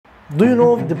Do you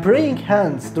know the praying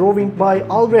hands drawing by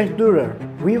Albrecht Dürer?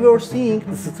 We were seeing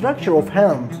the structure of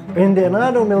hand in the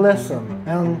anatomy lesson,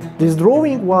 and this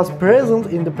drawing was present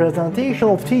in the presentation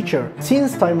of teacher.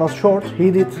 Since time was short, he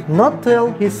did not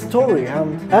tell his story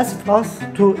and asked us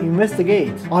to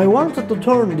investigate. I wanted to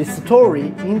turn this story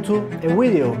into a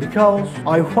video because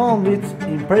I found it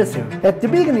impressive. At the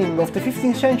beginning of the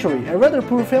 15th century, a rather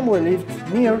poor family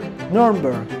lived near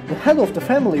Nurnberg. The head of the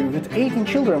family with 18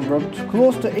 children worked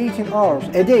close to 18 hours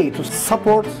a day to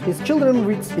support his children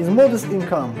with his modest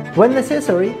income. When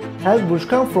necessary, help would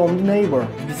come from the neighbor.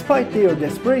 Despite their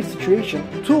desperate situation,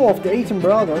 two of the 18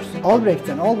 brothers, Albrecht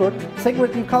and Albert,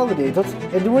 secretly cultivated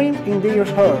a dream in their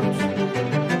hearts.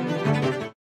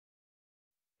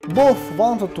 Both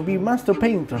wanted to be master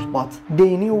painters, but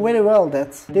they knew very well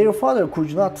that their father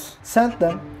could not send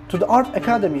them to the art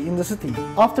academy in the city.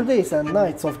 After days and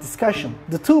nights of discussion,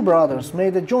 the two brothers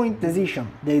made a joint decision.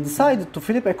 They decided to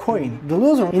flip a coin. The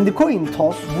loser in the coin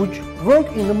toss would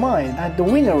work in the mine, and the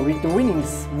winner with the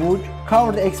winnings would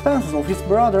cover the expenses of his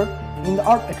brother in the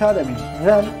art academy.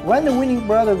 Then, when the winning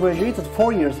brother graduated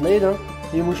 4 years later,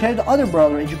 he would have the other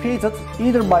brother educated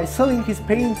either by selling his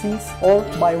paintings or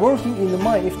by working in the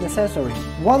mine if necessary.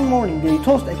 One morning they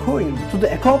tossed a coin to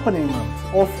the accompaniment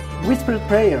of whispered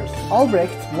prayers.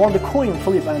 Albrecht won the coin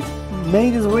flip and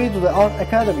made his way to the art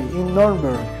academy in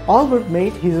Nuremberg. Albert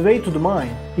made his way to the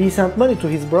mine. He sent money to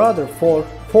his brother for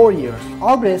 4 years.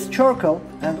 Albrecht's charcoal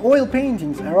and oil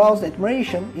paintings aroused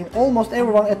admiration in almost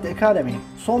everyone at the academy,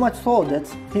 so much so that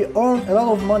he earned a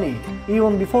lot of money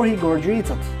even before he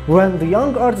graduated. When the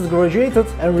young artist graduated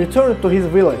and returned to his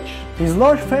village, his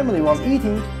large family was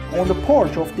eating on the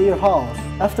porch of their house.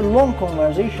 After long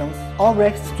conversations,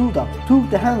 Albrecht stood up, took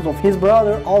the hands of his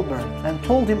brother Albert, and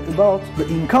told him about the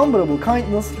incomparable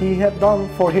kindness he had done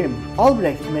for him.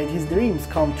 Albrecht made his dreams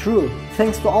come true,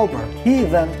 thanks to Albert. He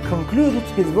then concluded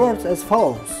his words as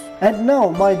follows: "And now,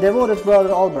 my devoted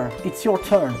brother Albert, it's your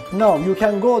turn. Now you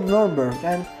can go to Nuremberg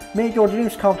and make your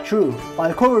dreams come true.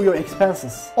 I'll cover your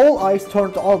expenses." All eyes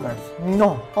turned to Albert.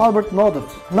 No, Albert nodded,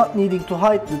 not needing to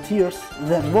hide the tears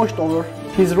that washed over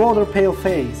his rather pale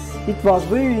face. It was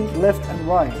waving left and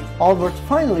right. Albert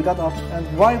finally got up and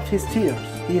wiped his tears.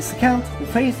 He scanned the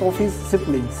face of his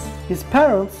siblings, his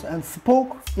parents, and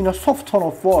spoke in a soft tone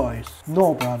of voice.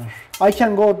 "No, brother, I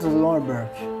can go to Nuremberg.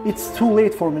 It's too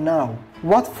late for me now.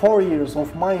 What 4 years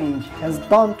of mining has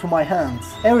done to my hands.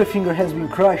 Every finger has been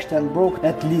crushed and broken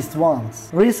at least once.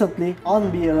 Recently,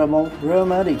 unbearable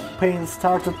rheumatic pain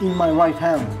started in my right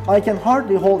hand. I can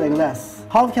hardly hold a glass.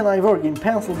 How can I work in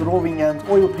pencil drawing and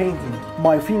oil painting?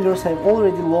 My fingers have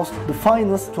already lost the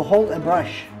fineness to hold a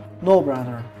brush. No,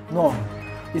 brother, no.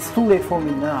 It's too late for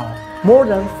me now." More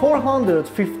than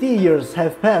 450 years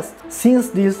have passed since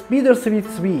this bittersweet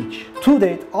speech. To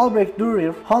date, Albrecht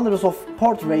Dürer, hundreds of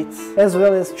portraits, as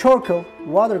well as charcoal,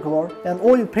 watercolor, and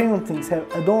oil paintings have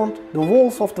adorned the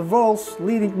walls of the world's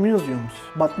leading museums,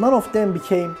 but none of them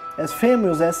became as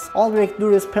famous as Albrecht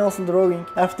Dürer's pencil drawing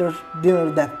after dinner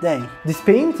that day. This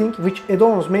painting, which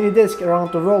adorns many desks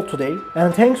around the world today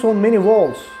and hangs on many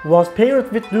walls, was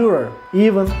paired with Dürer,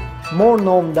 even more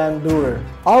known than Dürer.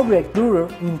 Albrecht Dürer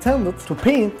intended to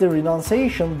paint the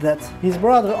renunciation that his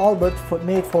brother Albert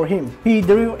made for him. He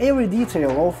drew every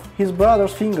detail of his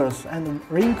brother's fingers and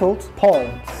wrinkled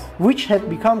palms, which had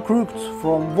become crooked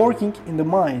from working in the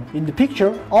mine. In the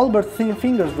picture, Albert's thin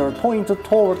fingers were pointed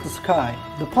toward the sky.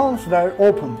 The palms were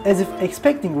open, as if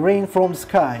expecting rain from the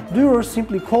sky. Dürer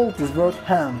simply called this work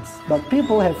hands, but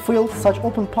people have filled such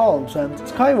open palms and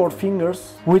skyward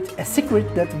fingers with a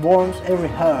secret that warms every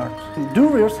heart.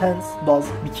 Dürer's hands thus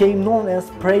became known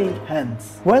as praying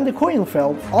hands. When the coin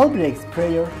fell, Albrecht's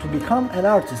prayer to become an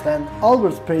artist and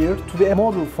Albert's prayer to be a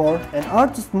model for an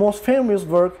artist's most famous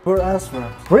work were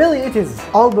answered. Really it is.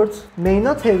 Albert may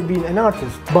not have been an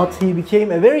artist, but he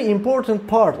became a very important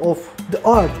part of the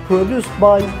art produced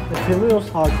by a famous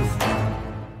artist.